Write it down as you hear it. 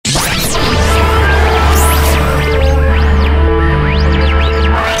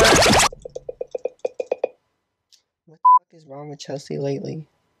Chelsea lately.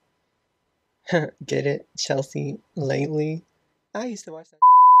 Get it? Chelsea lately? I used to watch that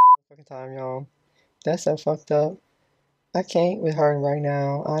fucking time, y'all. That's so fucked up. I can't with her right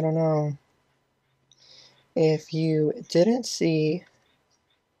now. I don't know. If you didn't see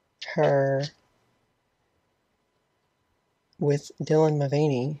her with Dylan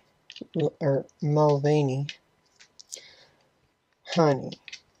Mulvaney, or Mulvaney, honey,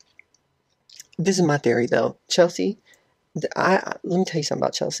 this is my theory though. Chelsea, let me tell you something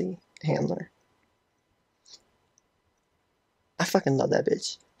about Chelsea Handler. I fucking love that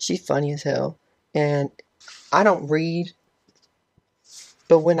bitch. She's funny as hell. And I don't read,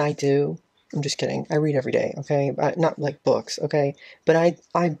 but when I do, I'm just kidding. I read every day, okay? Not like books, okay? But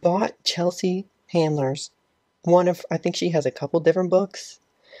I bought Chelsea Handler's I think she has a couple different books.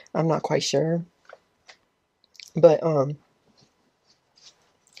 I'm not quite sure. But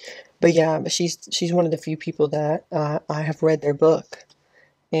yeah, but she's one of the few people that I have read their book.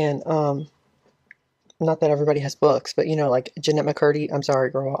 And not that everybody has books, but you know, like Jeanette McCurdy. I'm sorry,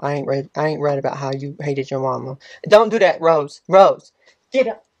 girl. I ain't read about how you hated your mama. Don't do that, Rose. Rose, get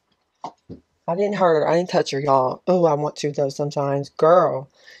up. I didn't hurt her. I didn't touch her, y'all. Oh, I want to though sometimes. Girl,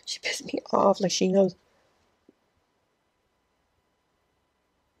 she pissed me off. Like she knows.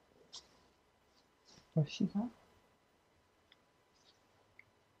 Where's she go?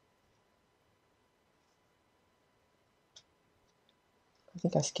 I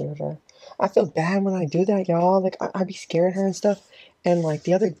think I scared her. I feel bad when I do that, y'all. Like I be scaring her and stuff. And like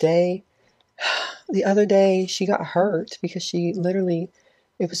the other day she got hurt because she literally,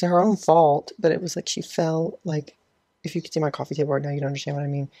 it was her own fault, but it was like she fell, like, if you could see my coffee table right now, you'd understand what I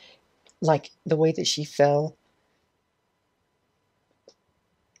mean. Like the way that she fell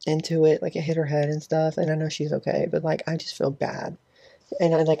into it, like it hit her head and stuff. And I know she's okay, but like I just feel bad.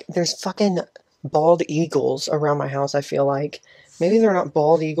 And I like, there's fucking bald eagles around my house. I feel like maybe they're not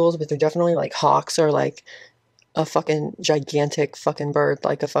bald eagles, but they're definitely like hawks or like a fucking gigantic fucking bird,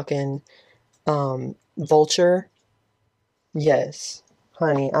 like a fucking vulture. Yes,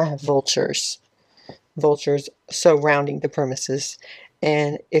 honey, I have vultures. Vultures surrounding the premises.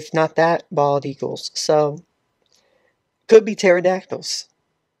 And if not that, bald eagles. So, could be pterodactyls.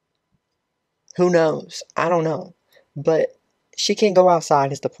 Who knows? I don't know. But she can't go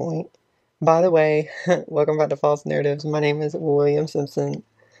outside is the point. By the way, welcome back to False Narratives. My name is William Simpson.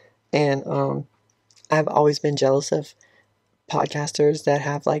 And I've always been jealous of podcasters that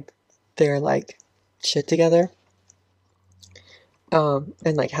have like their like shit together. And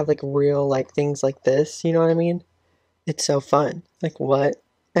like have like real like things like this, you know what I mean? It's so fun. Like what?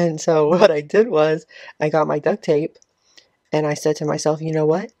 And so what I did was I got my duct tape and I said to myself, you know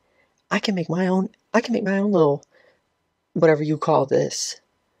what? I can make my own little whatever you call this.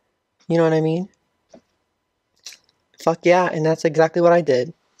 You know what I mean? Fuck yeah, and that's exactly what I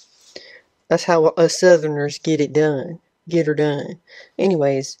did. That's how us Southerners get it done. Get her done.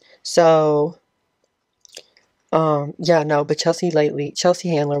 Anyways, so yeah, no, but Chelsea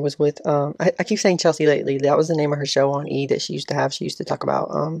Handler was with, I keep saying Chelsea lately. That was the name of her show on E that she used to have. She used to talk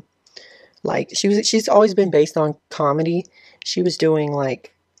about, like, she's always been based on comedy. She was doing,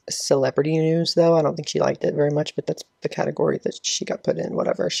 like, celebrity news, though. I don't think she liked it very much, but that's the category that she got put in,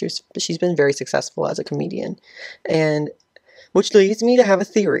 whatever. She's been very successful as a comedian. And, which leads me to have a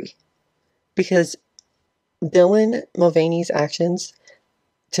theory. Because Dylan Mulvaney's actions,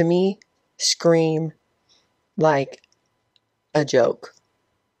 to me, scream like a joke.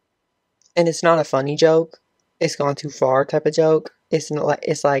 And it's not a funny joke. It's gone too far type of joke. It's not like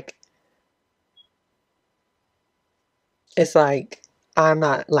it's like I'm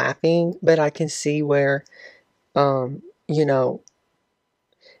not laughing, but I can see where you know,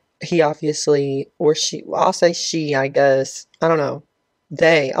 he obviously, or she, well, I'll say she, I guess. I don't know.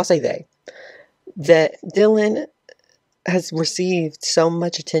 I'll say they. That Dylan has received so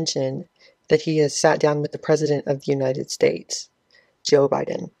much attention that he has sat down with the President of the United States, Joe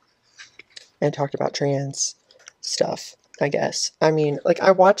Biden, and talked about trans stuff, I guess. I mean, like,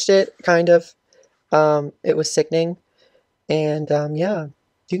 I watched it, kind of. It was sickening. And, yeah,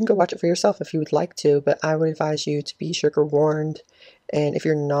 you can go watch it for yourself if you would like to, but I would advise you to be trigger warned. And if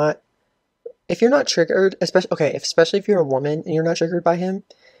you're not triggered, especially if you're a woman and you're not triggered by him,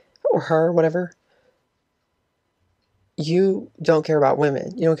 or her, whatever, you don't care about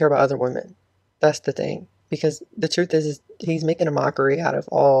women. You don't care about other women. That's the thing. Because the truth is he's making a mockery out of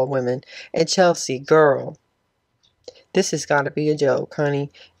all women. And Chelsea, girl, this has got to be a joke, honey.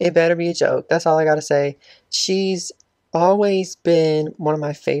 It better be a joke. That's all I got to say. She's always been one of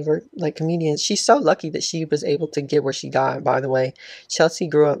my favorite, like, comedians. She's so lucky that she was able to get where she got, by the way. Chelsea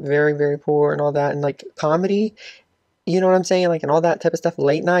grew up very, very poor and all that. And, like, comedy, You know what I'm saying? Like, and all that type of stuff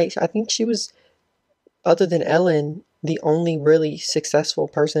late night. I think she was, other than Ellen, the only really successful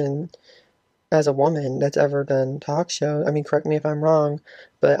person as a woman that's ever done talk show. I mean, correct me if I'm wrong,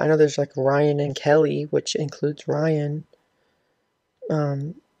 but I know there's like Ryan and Kelly, which includes Ryan.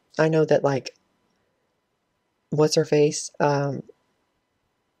 I know that like, what's her face?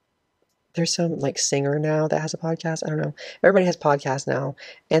 There's some like singer now that has a podcast. I don't know. Everybody has podcasts now,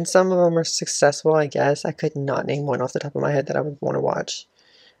 and some of them are successful, I guess. I could not name one off the top of my head that I would want to watch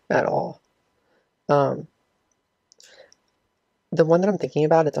at all. Um, the one that I'm thinking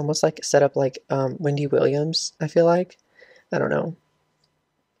about, it's almost like set up like Wendy Williams, I feel like. I don't know.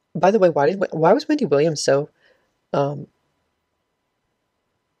 By the way, why was Wendy Williams so um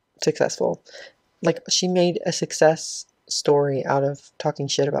successful? Like, she made a success story out of talking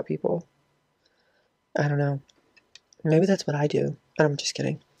shit about people. I don't know. Maybe that's what I do. I'm just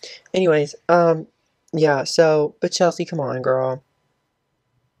kidding. Anyways, yeah, so, but Chelsea, come on, girl.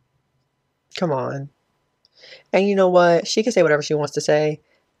 Come on. And you know what? She can say whatever she wants to say.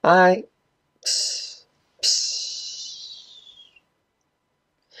 I, psst, psst.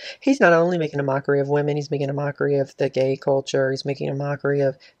 He's not only making a mockery of women, he's making a mockery of the gay culture. He's making a mockery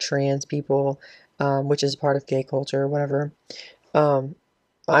of trans people, which is part of gay culture, whatever.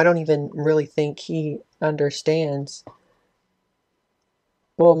 I don't even really think he understands.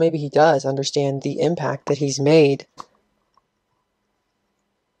 Well, maybe he does understand the impact that he's made.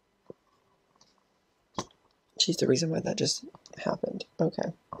 She's the reason why that just happened.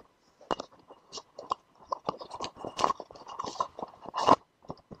 Okay.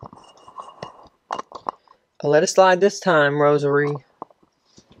 I'll let it slide this time, Rosary.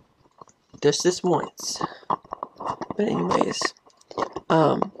 Just this once. But anyways,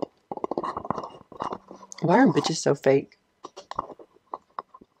 why are bitches so fake?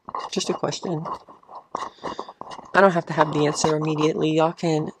 Just a question. I don't have to have the answer immediately. Y'all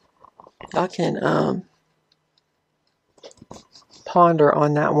can ponder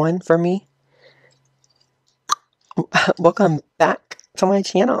on that one for me. Welcome back to my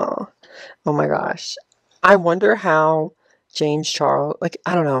channel. Oh my gosh. I wonder how James Charles, like,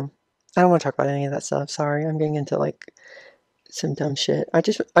 I don't know. I don't want to talk about any of that stuff. Sorry. I'm getting into like some dumb shit. I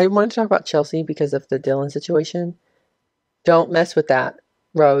want to talk about Chelsea because of the Dylan situation. Don't mess with that,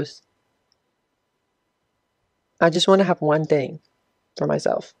 Rose. I just want to have one thing for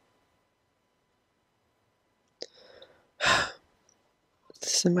myself.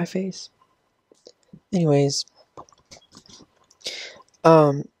 This is in my face. Anyways.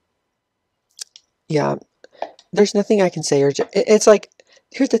 Yeah. There's nothing I can say or it's like,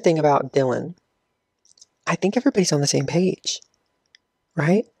 here's the thing about Dylan. I think everybody's on the same page,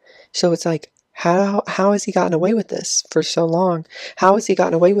 right? So it's like, how has he gotten away with this for so long? How has he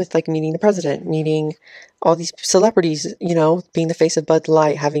gotten away with like meeting the president, meeting all these celebrities, you know, being the face of Bud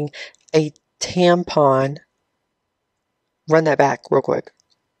Light, having a tampon, run that back real quick,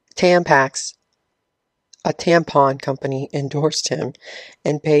 Tampax, a tampon company endorsed him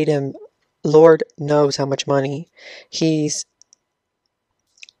and paid him Lord knows how much money.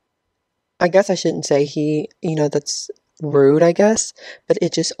 I guess I shouldn't say he, you know, that's rude, I guess, but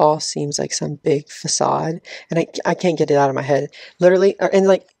it just all seems like some big facade, and I can't get it out of my head, literally. And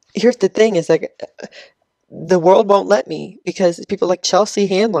like, here's the thing is like, the world won't let me because people like Chelsea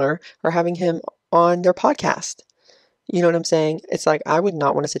Handler are having him on their podcast. You know what I'm saying? It's like, I would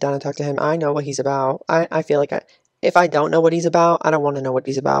not want to sit down and talk to him. I know what he's about. I feel like if I don't know what he's about, I don't want to know what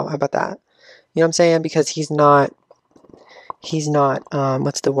he's about. How about that? You know what I'm saying? Because he's not,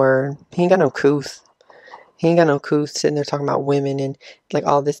 what's the word? He ain't got no couth. He ain't got no couth sitting there talking about women and like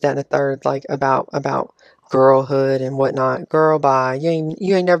all this, that, and the third, like about girlhood and whatnot. Girl, bye. You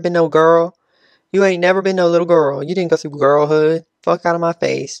ain't never been no girl. You ain't never been no little girl. You didn't go through girlhood. Fuck out of my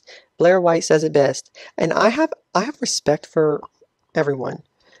face. Blair White says it best. And I have respect for everyone.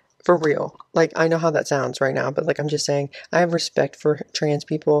 For real. Like, I know how that sounds right now, but like, I'm just saying, I have respect for trans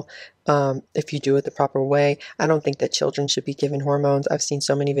people. If you do it the proper way. I don't think that children should be given hormones. I've seen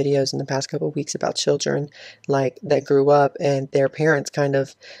so many videos in the past couple of weeks about children like that grew up and their parents kind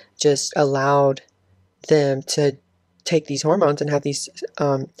of just allowed them to take these hormones and have these,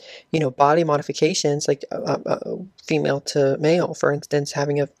 you know, body modifications, like female to male, for instance,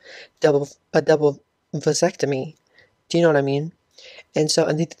 having a double vasectomy. Do you know what I mean? And so,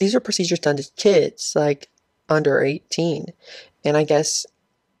 and these are procedures done to kids, like under 18. And I guess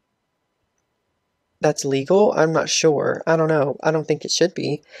that's legal. I'm not sure. I don't know. I don't think it should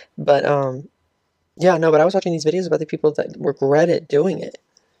be. But, yeah, no, but I was watching these videos about the people that regretted doing it.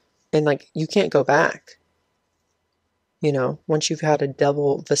 And like, you can't go back. you know, once you've had a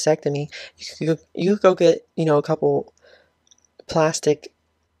double vasectomy, you could go get, you know, a couple plastic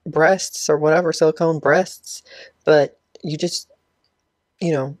breasts or whatever, silicone breasts, but you just,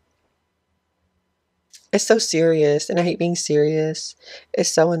 you know, it's so serious, and I hate being serious. It's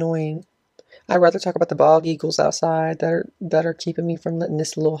so annoying. I'd rather talk about the bald eagles outside that are keeping me from letting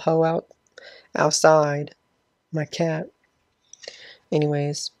this little hoe out outside. My cat.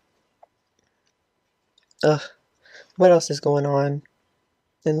 Anyways, ugh. What else is going on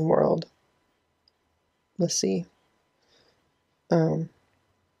in the world? Let's see.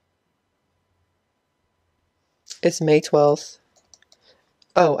 It's May 12th.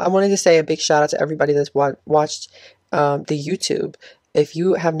 Oh, I wanted to say a big shout out to everybody that's watched the YouTube. If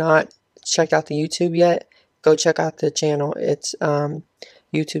you have not checked out the YouTube yet, go check out the channel. It's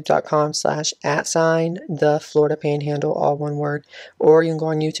youtube.com/@ the Florida Panhandle, all one word. Or you can go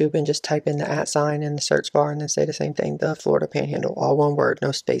on YouTube and just type in the @ in the search bar and then say the same thing, the Florida Panhandle, all one word,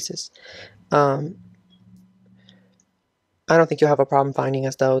 no spaces. I don't think you'll have a problem finding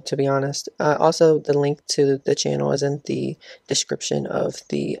us, though, to be honest. Also, the link to the channel is in the description of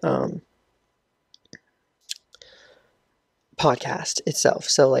the podcast itself.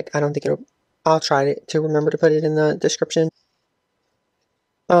 So, like, I don't think I'll try to remember to put it in the description.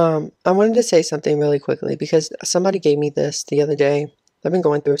 I wanted to say something really quickly because somebody gave me this the other day. I've been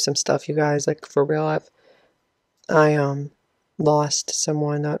going through some stuff, you guys, like, for real. I lost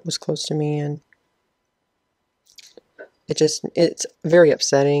someone that was close to me, and it's very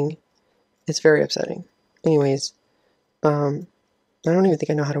upsetting. It's very upsetting. Anyways, I don't even think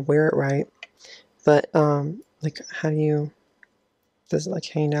I know how to wear it right. But, like, how do you, does it, like,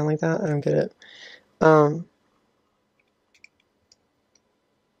 hang down like that? I don't get it.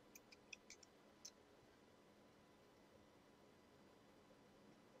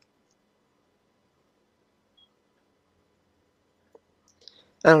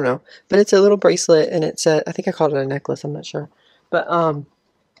 I don't know. But it's a little bracelet, and it said, I think I called it a necklace, I'm not sure. But,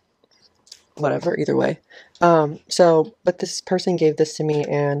 whatever, either way. But this person gave this to me,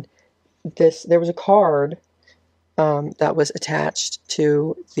 and there was a card, that was attached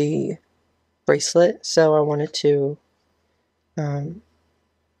to the bracelet, so I wanted to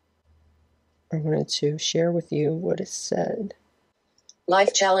share with you what it said.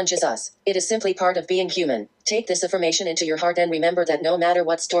 Life challenges us. It is simply part of being human. Take this affirmation into your heart and remember that no matter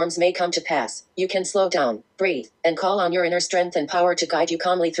what storms may come to pass, you can slow down, breathe, and call on your inner strength and power to guide you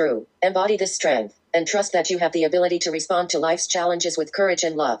calmly through. Embody this strength, and trust that you have the ability to respond to life's challenges with courage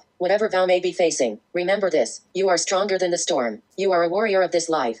and love. Whatever thou may be facing, remember this: you are stronger than the storm. You are a warrior of this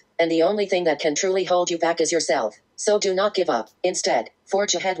life, and the only thing that can truly hold you back is yourself. So do not give up. Instead,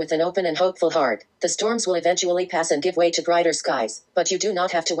 forge ahead with an open and hopeful heart. The storms will eventually pass and give way to brighter skies, but you do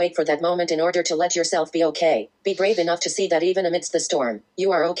not have to wait for that moment in order to let yourself be okay. Be brave enough to see that even amidst the storm,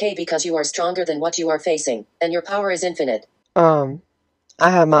 you are okay because you are stronger than what you are facing, and your power is infinite. I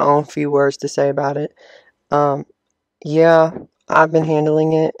have my own few words to say about it. Yeah, I've been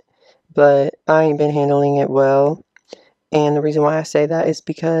handling it, but I ain't been handling it well. And the reason why I say that is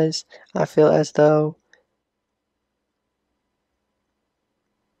because I feel as though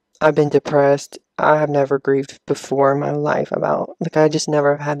I've been depressed. I have never grieved before in my life I just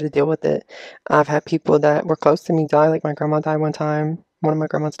never had to deal with it. I've had people that were close to me die, like my grandma died one time. One of my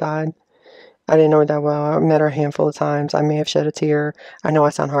grandmas died. I didn't know her that well. I met her a handful of times. I may have shed a tear. I know I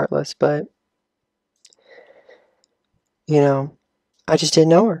sound heartless, but, you know, I just didn't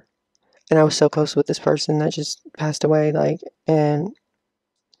know her. And I was so close with this person that just passed away, and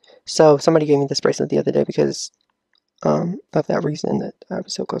so somebody gave me this bracelet the other day because of that reason, that I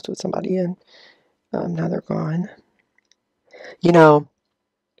was so close with somebody, and now they're gone. You know,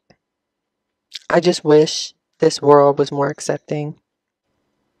 I just wish this world was more accepting.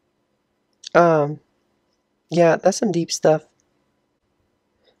 Yeah, that's some deep stuff.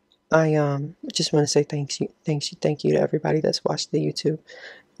 I just want to say thank you to everybody that's watched the YouTube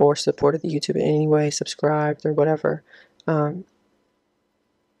or supported the YouTube in any way, subscribed or whatever.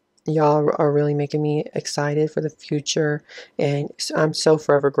 Y'all are really making me excited for the future, and I'm so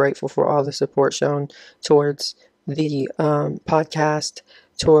forever grateful for all the support shown towards the podcast,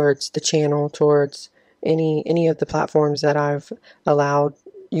 towards the channel, towards any of the platforms that I've allowed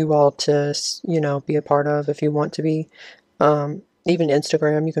you all to, be a part of if you want to be. Even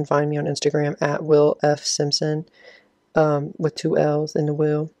Instagram, you can find me on Instagram at Will F. Simpson, with 2 L's in the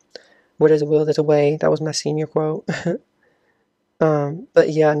will. What is a will? There's a way. That was my senior quote. But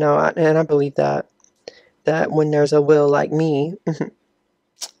yeah, no, I believe that when there's a will like me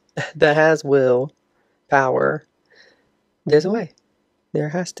that has will power, there's a way. There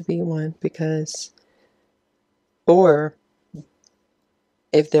has to be one, because Or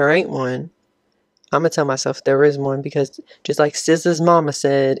if there ain't one, I'm going to tell myself there is one, because just like SZA's mama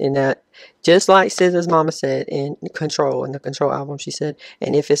said in that, just like SZA's mama said in Control, in the Control album, she said,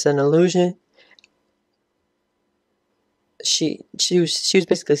 and if it's an illusion, she was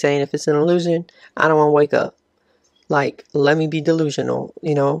basically saying, if it's an illusion, I don't want to wake up. Like, let me be delusional,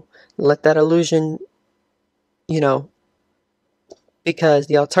 let that illusion, because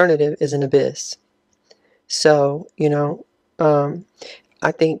the alternative is an abyss. So,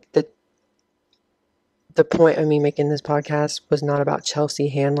 I think that the point of me making this podcast was not about Chelsea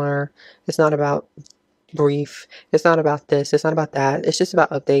Handler. It's not about brief. It's not about this. It's not about that. It's just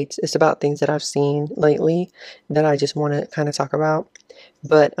about updates. It's about things that I've seen lately that I just want to kind of talk about.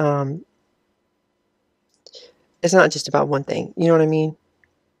 But it's not just about one thing. You know what I mean?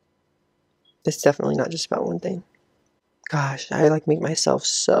 It's definitely not just about one thing. Gosh, I like make myself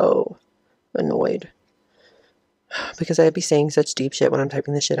so annoyed because I'd be saying such deep shit when I'm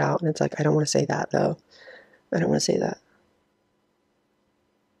typing this shit out, and it's like, I don't want to say that though. I don't want to say that.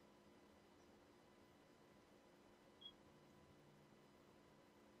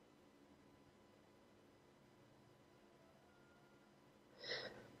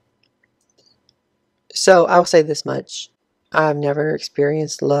 So I'll say this much. I've never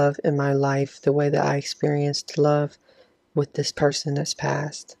experienced love in my life the way that I experienced love with this person that's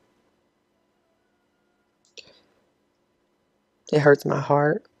passed. It hurts my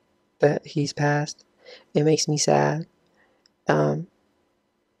heart that he's passed. It makes me sad.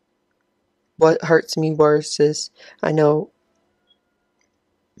 What hurts me worse is I know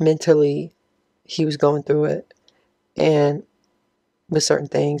mentally he was going through it and with certain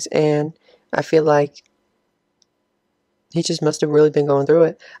things, and I feel like he just must have really been going through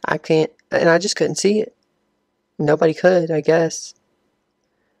it. I just couldn't see it. Nobody could, I guess.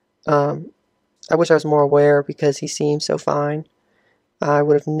 I wish I was more aware because he seemed so fine. I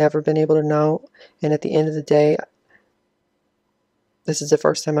would have never been able to know. And at the end of the day, this is the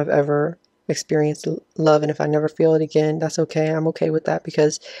first time I've ever experienced love. And if I never feel it again, that's okay. I'm okay with that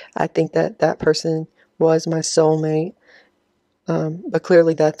because I think that that person was my soulmate. But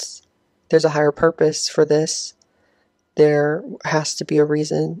clearly there's a higher purpose for this. There has to be a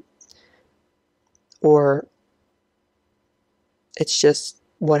reason, or it's just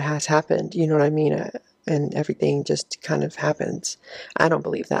what has happened. You know what I mean? And everything just kind of happens. I don't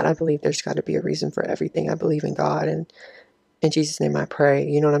believe that. I believe there's got to be a reason for everything. I believe in God, and in Jesus' name I pray.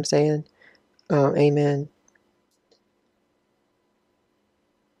 You know what I'm saying? Amen.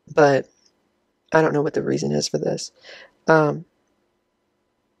 But I don't know what the reason is for this.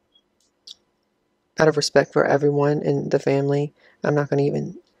 Out of respect for everyone in the family, I'm not going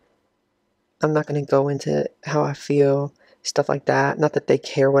to go into how I feel, stuff like that. Not that they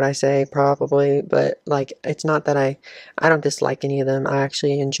care what I say, probably, but like, it's not that I don't dislike any of them. I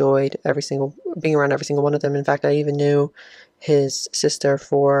actually enjoyed being around every single one of them. In fact, I even knew his sister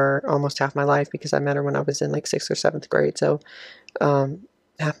for almost half my life because I met her when I was in like 6th or 7th grade. So,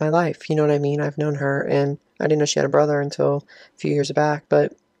 half my life, you know what I mean? I've known her, and I didn't know she had a brother until a few years back,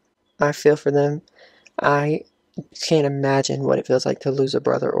 but I feel for them. I can't imagine what it feels like to lose a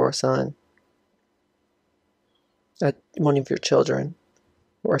brother or a son. One of your children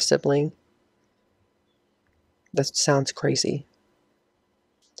or a sibling. That sounds crazy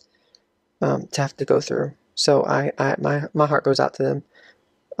to have to go through. So my heart goes out to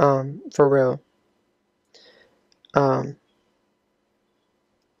them, for real.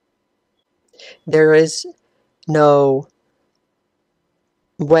 There is no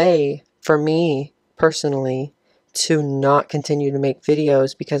way for me personally to not continue to make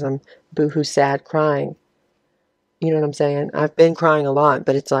videos because I'm boohoo sad crying. You know what I'm saying? I've been crying a lot,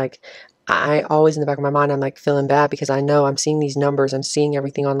 but it's like, I always in the back of my mind, I'm like feeling bad because I know I'm seeing these numbers, I'm seeing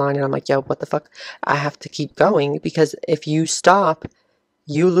everything online, and I'm like, yo, what the fuck? I have to keep going because if you stop,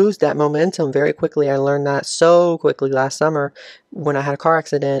 you lose that momentum very quickly. I learned that so quickly last summer when I had a car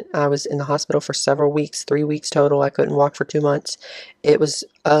accident. I was in the hospital for several weeks, 3 weeks total. I couldn't walk for 2 months. It was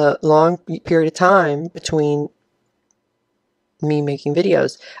a long period of time between me making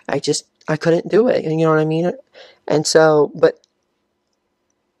videos. I couldn't do it. You know what I mean? And so, but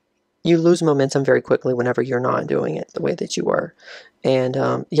you lose momentum very quickly whenever you're not doing it the way that you were. And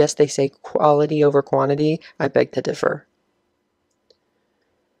yes, they say quality over quantity. I beg to differ.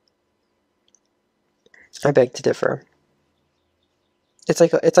 I beg to differ. It's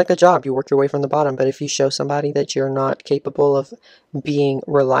like a job. You work your way from the bottom, but if you show somebody that you're not capable of being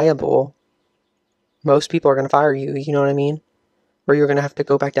reliable, most people are going to fire you. You know what I mean? Or you're going to have to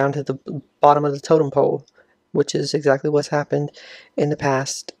go back down to the bottom of the totem pole, which is exactly what's happened in the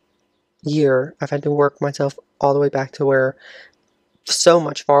past year, I've had to work myself all the way back to where, so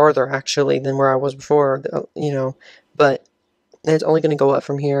much farther actually than where I was before, but it's only going to go up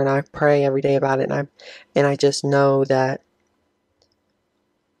from here, and I pray every day about it, and I just know that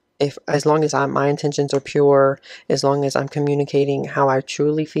if, as long as my intentions are pure, as long as I'm communicating how I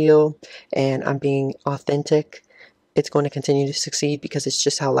truly feel and I'm being authentic, it's going to continue to succeed, because it's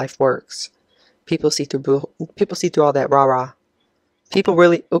just how life works. People see through all that rah-rah. People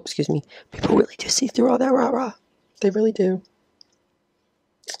really, people really do see through all that rah-rah. They really do.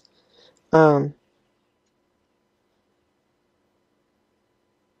 Um,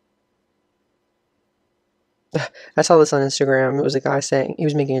 I saw this on Instagram. It was a guy saying, he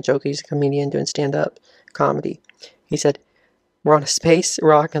was making a joke. He's a comedian doing stand-up comedy. He said, we're on a space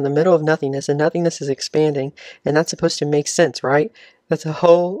rock in the middle of nothingness, and nothingness is expanding, and that's supposed to make sense, right? That's a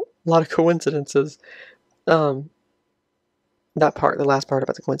whole lot of coincidences. That part, the last part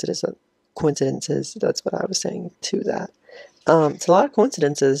about the coincidences, that's what I was saying to that. It's a lot of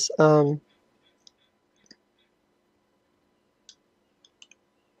coincidences.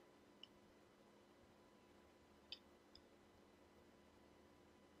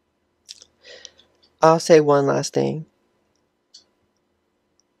 I'll say one last thing.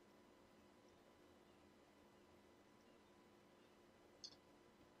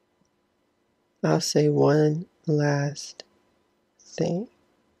 I'll say one last thing.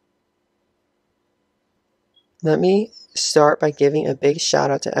 Let me start by giving a big shout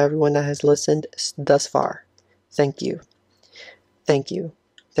out to everyone that has listened thus far. Thank you. Thank you.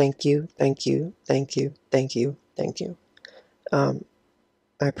 Thank you. Thank you. Thank you. Thank you. Thank you. I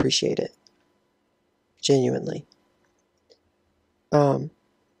appreciate it. Genuinely. I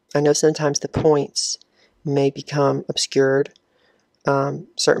know sometimes the points may become obscured.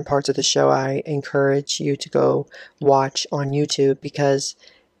 Certain parts of the show I encourage you to go watch on YouTube, because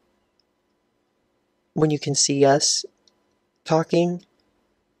when you can see us talking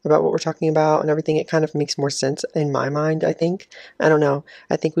about what we're talking about and everything, it kind of makes more sense in my mind, I think. I don't know.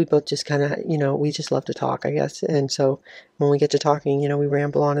 I think we both just kind of, we just love to talk, I guess. And so when we get to talking, we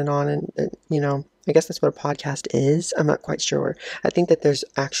ramble on, and I guess that's what a podcast is. I'm not quite sure. I think that there's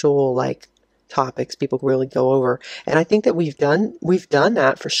actual, like, topics people really go over. And I think that we've done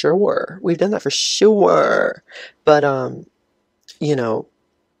that for sure. We've done that for sure. But,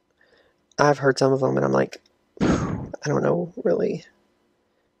 I've heard some of them, and I'm like, I don't know really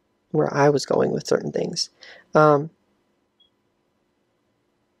where I was going with certain things. Thank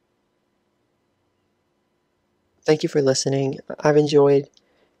you for listening. I've enjoyed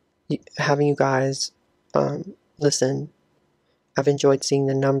having you guys listen. I've enjoyed seeing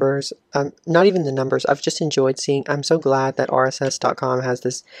the numbers. Not even the numbers. I've just enjoyed seeing. I'm so glad that RSS.com has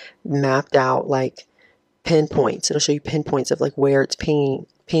this mapped out, like, pinpoints. It'll show you pinpoints of, like, where it's pinged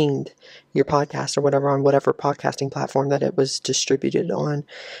your podcast or whatever on whatever podcasting platform that it was distributed on.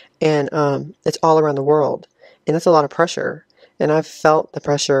 And it's all around the world. And that's a lot of pressure. And I've felt the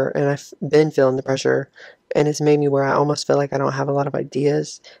pressure, and I've been feeling the pressure. And it's made me where I almost feel like I don't have a lot of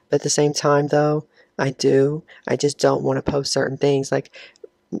ideas. But at the same time, though, I do. I just don't want to post certain things. Like,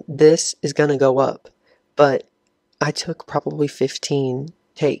 this is going to go up. But I took probably 15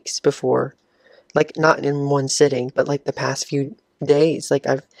 takes before. Like, not in one sitting, but, like, the past few days. Like,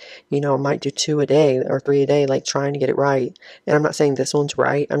 I've, might do 2 a day or 3 a day, like, trying to get it right. And I'm not saying this one's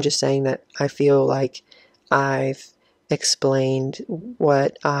right. I'm just saying that I feel like I've explained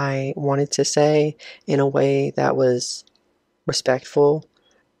what I wanted to say in a way that was respectful.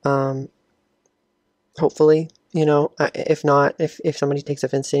 Hopefully, if not, if somebody takes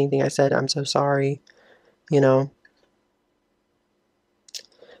offense to anything I said, I'm so sorry, But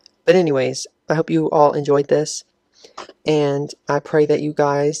anyways, I hope you all enjoyed this, and I pray that you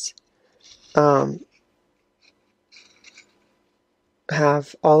guys have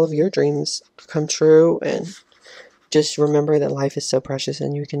all of your dreams come true, and just remember that life is so precious,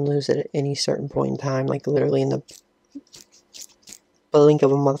 and you can lose it at any certain point in time, like literally in the blink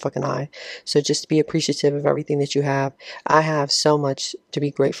of a motherfucking eye. So just be appreciative of everything that you have. I have so much to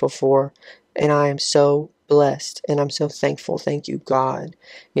be grateful for, and I am so blessed, and I'm so thankful. Thank you, God.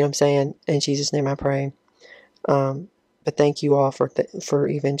 You know what I'm saying? In Jesus' name I pray. But thank you all for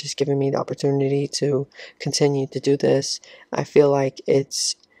even just giving me the opportunity to continue to do this. I feel like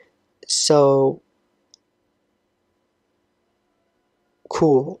it's so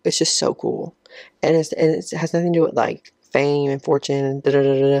cool. It's just so cool. And it has nothing to do with, like, fame and fortune and da da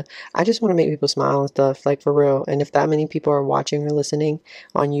da da. I just want to make people smile and stuff, like, for real. And if that many people are watching or listening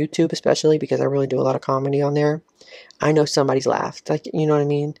on YouTube, especially because I really do a lot of comedy on there, I know somebody's laughed. Like, you know what I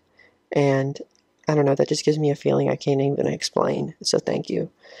mean? And I don't know, that just gives me a feeling I can't even explain. So thank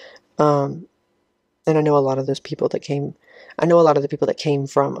you. And I know a lot of those people that came, I know a lot of the people that came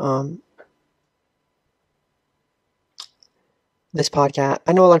from this podcast.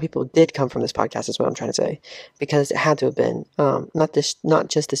 I know a lot of people did come from this podcast, is what I'm trying to say, because it had to have been not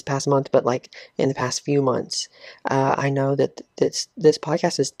just this past month, but like in the past few months. I know that this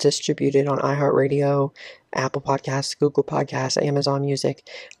podcast is distributed on iHeartRadio, Apple Podcasts, Google Podcasts, Amazon Music.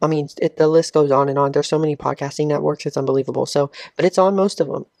 I mean, the list goes on and on. There's so many podcasting networks, it's unbelievable. So, but it's on most of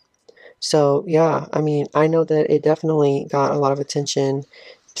them. So yeah, I mean, I know that it definitely got a lot of attention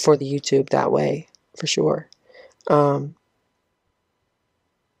for the YouTube that way, for sure.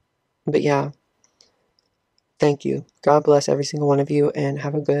 But yeah, thank you. God bless every single one of you, and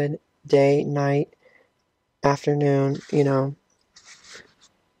have a good day, night, afternoon,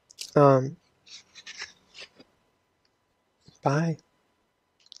 bye.